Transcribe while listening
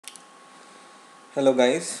Hello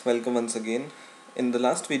guys, welcome once again. In the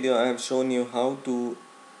last video I have shown you how to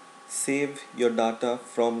save your data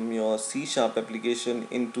from your C# application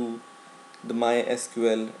into the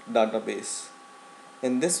MySQL database.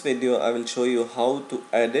 In this video I will show you how to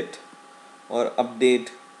edit or update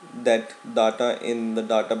that data in the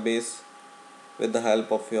database with the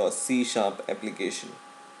help of your C# application.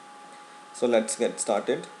 So let's get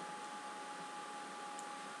started.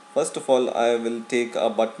 First of all, I will take a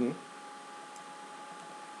button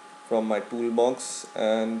from my toolbox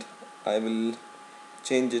and I will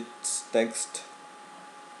change its text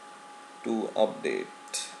to update,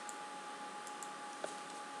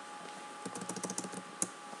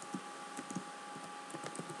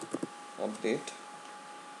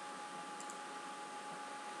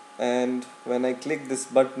 and when I click this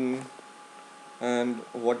button and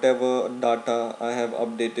whatever data I have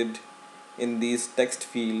updated in these text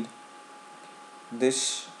field,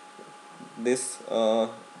 this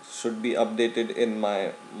should be updated in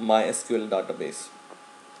my MySQL database.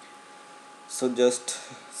 So just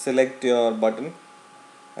select your button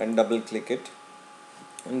and double click it,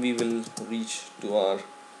 and we will reach to our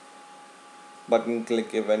button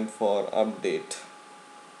click event for update.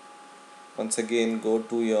 Once again, go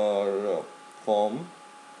to your form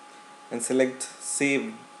and select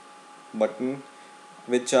save button,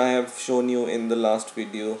 which I have shown you in the last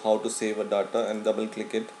video how to save a data, and double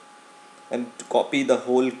click it and copy the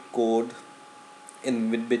whole code in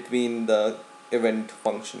between the event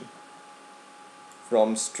function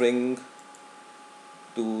from string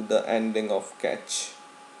to the ending of catch.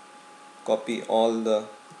 Copy all the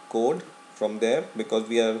code from there because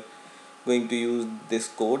we are going to use this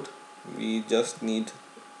code. We just need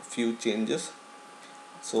few changes,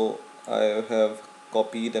 so I have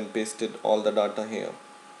copied and pasted all the data here.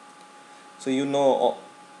 So you know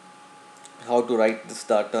how to write this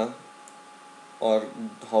data or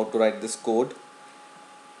how to write this code.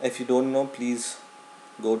 If you don't know, please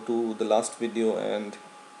go to the last video and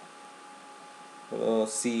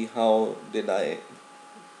see how did I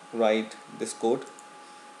write this code.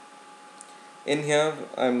 In here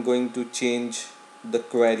I'm going to change the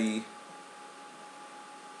query.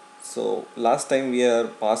 So last time we are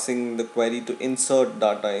passing the query to insert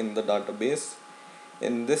data in the database.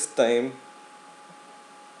 In this time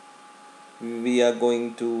we are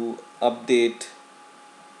going to update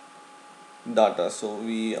data, so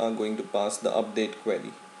we are going to pass the update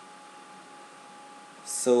query.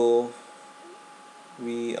 So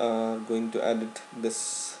we are going to edit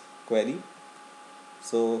this query,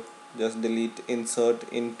 so just delete insert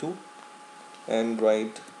into and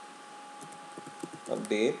write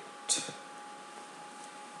update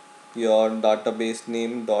your database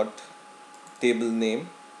name dot table name,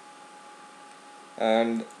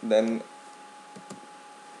 and then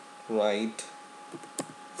write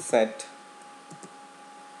set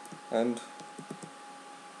and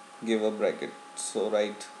give a bracket. So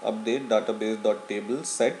write update database dot table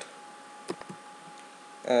set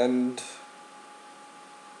and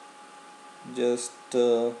just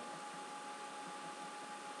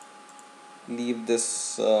leave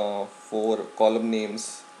this 4 column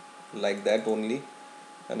names like that only,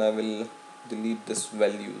 and I will delete this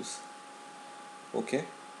values. Okay,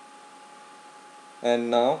 and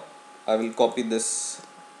now I will copy this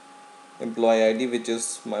employee ID, which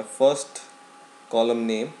is my first column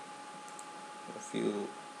name. If you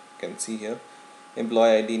can see here,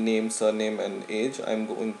 employee ID, name, surname and age. I'm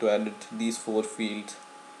going to edit these 4 fields,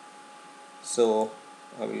 so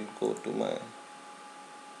I will go to my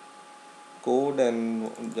code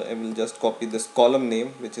and I will just copy this column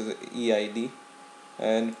name, which is EID,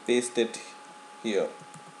 and paste it here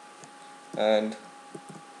and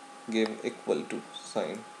give equal to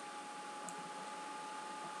sign.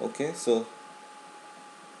 Okay, so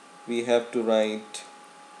we have to write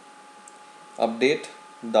update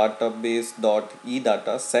database dot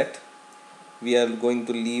edata set. We are going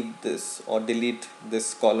to leave this or delete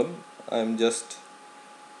this column. I'm just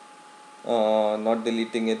not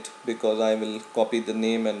deleting it because I will copy the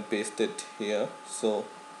name and paste it here. So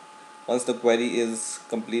once the query is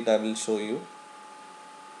complete, I will show you.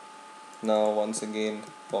 Now once again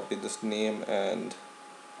copy this name and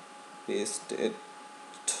paste it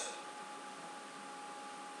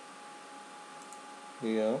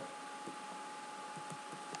here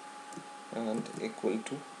and equal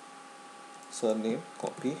to surname,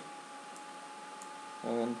 copy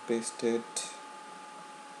and paste it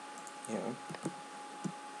here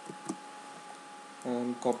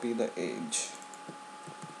and copy the age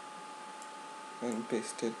and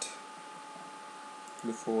paste it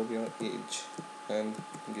before your age and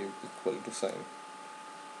give equal to sign.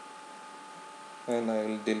 and I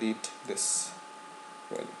will delete this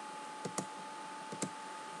query.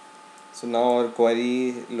 So now our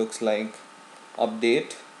query looks like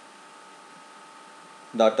update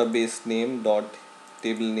database name dot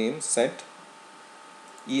table name set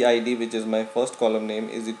eid, which is my first column name,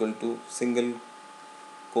 is equal to single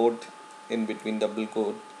quote in between double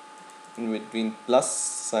quote in between plus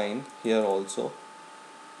sign, here also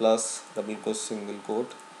plus double quote single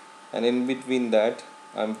quote, and in between that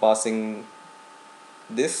I'm passing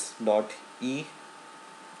this dot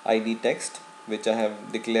eid text, which I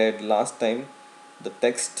have declared last time, the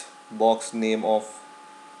text box name of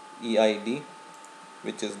eid,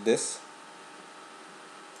 which is this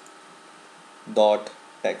dot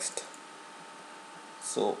text.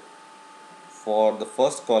 So for the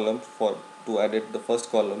first column, for to edit the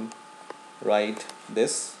first column, write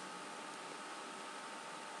this,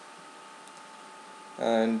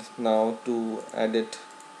 and now to edit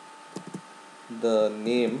the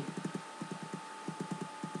name,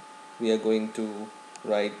 we are going to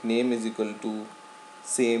write name is equal to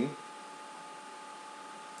same,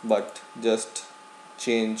 but just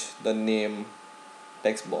change the name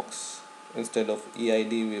text box. Instead of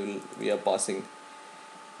eid, we are passing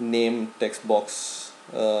name text box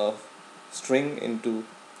string into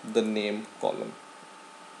the name column.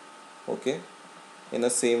 Okay, in the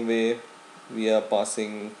same way we are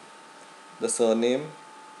passing the surname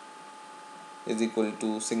is equal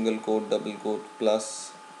to single quote double quote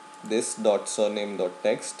plus this dot surname dot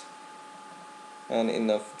text, and in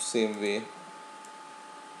the same way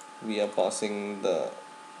we are passing the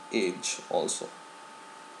age also.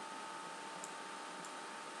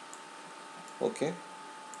 Okay,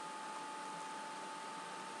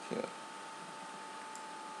 here,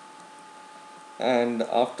 and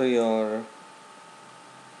after your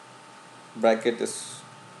bracket is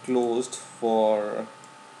closed for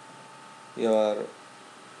your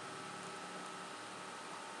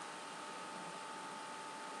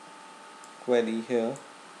query here,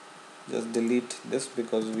 just delete this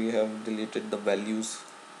because we have deleted the values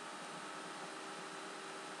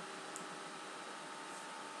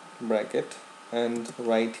bracket, and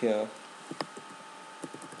write here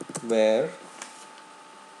where,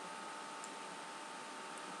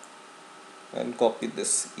 and copy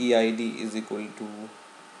this eid is equal to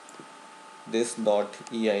this dot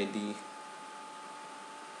eid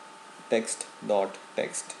text dot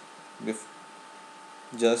text.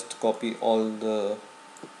 Just copy all the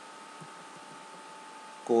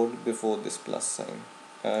code before this plus sign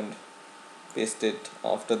and paste it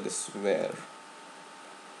after this where.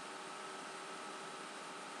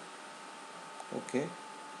 Okay,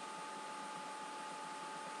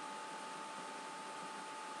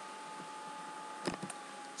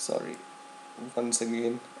 sorry, once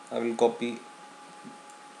again I will copy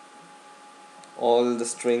all the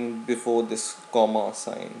string before this comma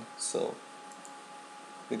sign, so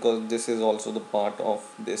because this is also the part of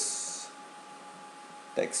this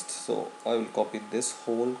text, so I will copy this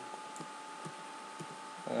whole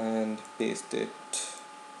and paste it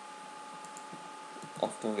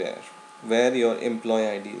after where your employee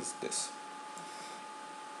ID is this.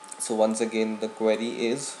 So once again the query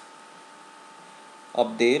is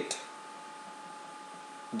update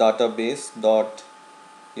database dot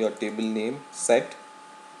your table name set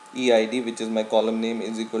eid, which is my column name,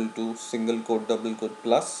 is equal to single quote double quote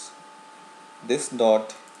plus this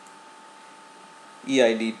dot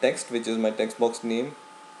eid text, which is my text box name,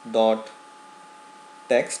 dot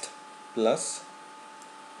text plus,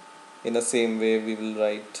 in the same way we will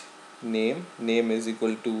write name is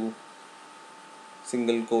equal to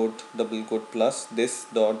single quote double quote plus this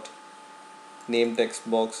dot name text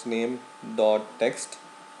box name dot text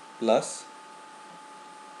plus,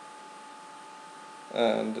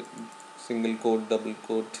 and single quote double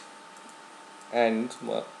quote, and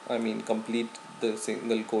complete the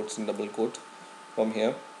single quotes and double quote from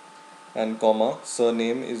here, and comma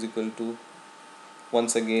surname is equal to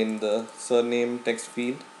once again the surname text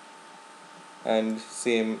field, and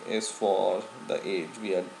same is for the age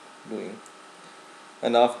we are doing.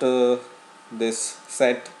 And after this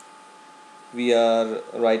set we are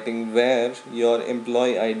writing where your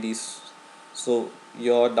employee IDs, so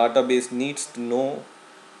your database needs to know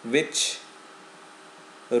which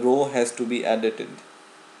row has to be edited.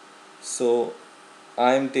 So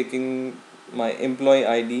I am taking my employee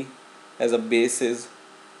ID as a basis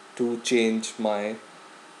to change my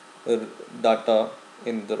data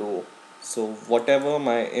in the row. So whatever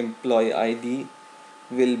my employee ID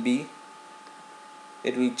will be,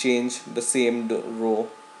 it will change the same row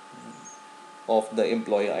of the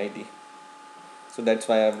employee ID. So that's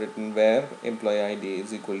why I've written where employee ID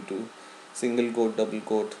is equal to single quote, double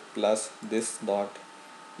quote, plus this dot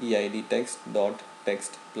eid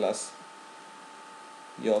text plus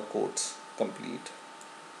your quotes complete.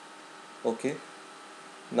 Okay,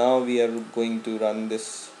 now we are going to run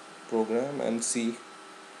this program and see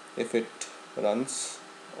if it runs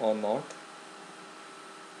or not.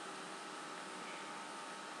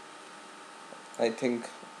 I think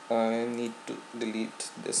I need to delete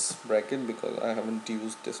this bracket because I haven't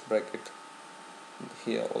used this bracket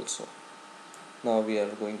here also. Now we are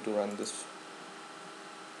going to run this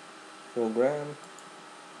program,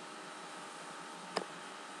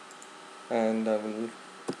 and I will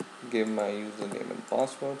give my username and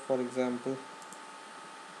password, for example.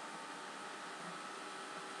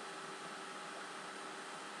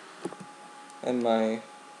 And my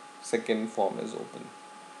second form is open.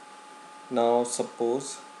 Now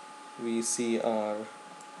suppose we see our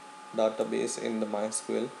database in the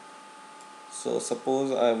MySQL. So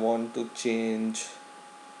suppose I want to change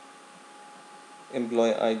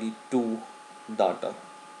employee ID to data.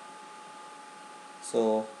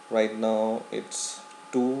 So right now it's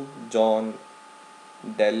 2 John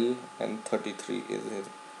Dell and 33 is his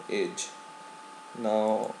age.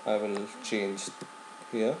 Now I will change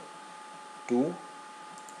here 2.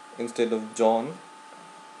 Instead of John,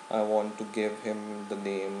 I want to give him the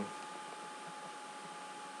name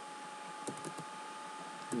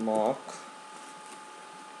Mark,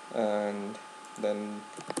 and then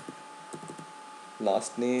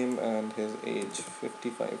last name and his age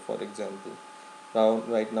 55, for example. Now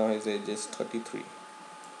right now his age is 33,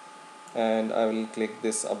 and I will click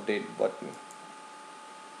this update button,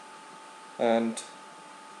 and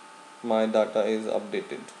my data is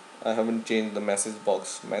updated. I haven't changed the message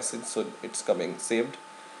box message, so it's coming saved,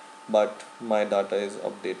 but my data is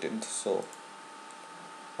updated. So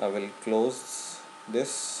I will close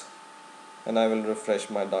this and I will refresh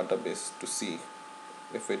my database to see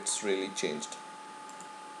if it's really changed.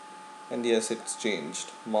 And yes, it's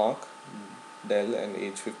changed. Mark, Dell and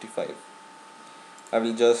age 55. I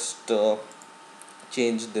will just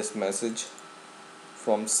change this message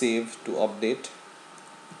from save to update.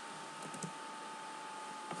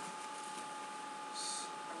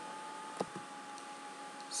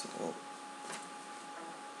 So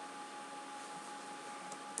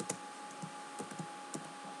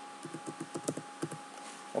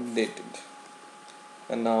updated.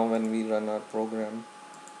 And now when we run our program,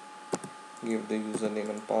 give the username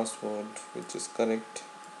and password which is correct,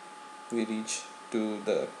 we reach to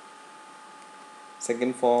the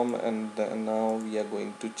second form, and now we are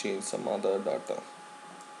going to change some other data.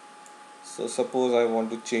 So suppose I want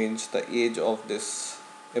to change the age of this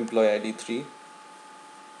employee ID 3,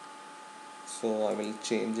 so I will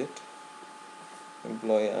change it.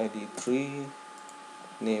 Employee ID 3,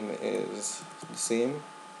 name is the same.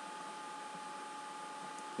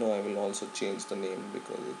 No, I will also change the name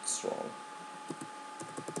because it's wrong.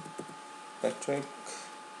 Patrick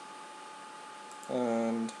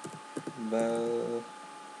and Bell,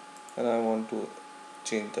 and I want to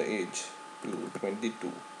change the age to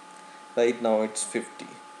 22. Right now it's 50.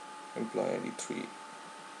 Employee ID 3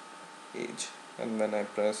 age, and when I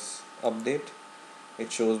press update,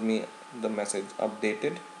 it shows me the message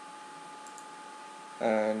updated.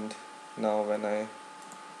 And now when I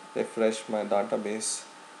refresh my database,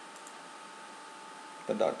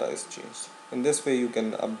 the data is changed. In this way you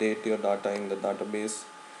can update your data in the database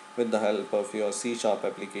with the help of your C#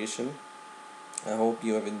 application. I hope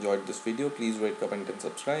you have enjoyed this video. Please rate, comment and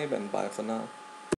subscribe, and bye for now.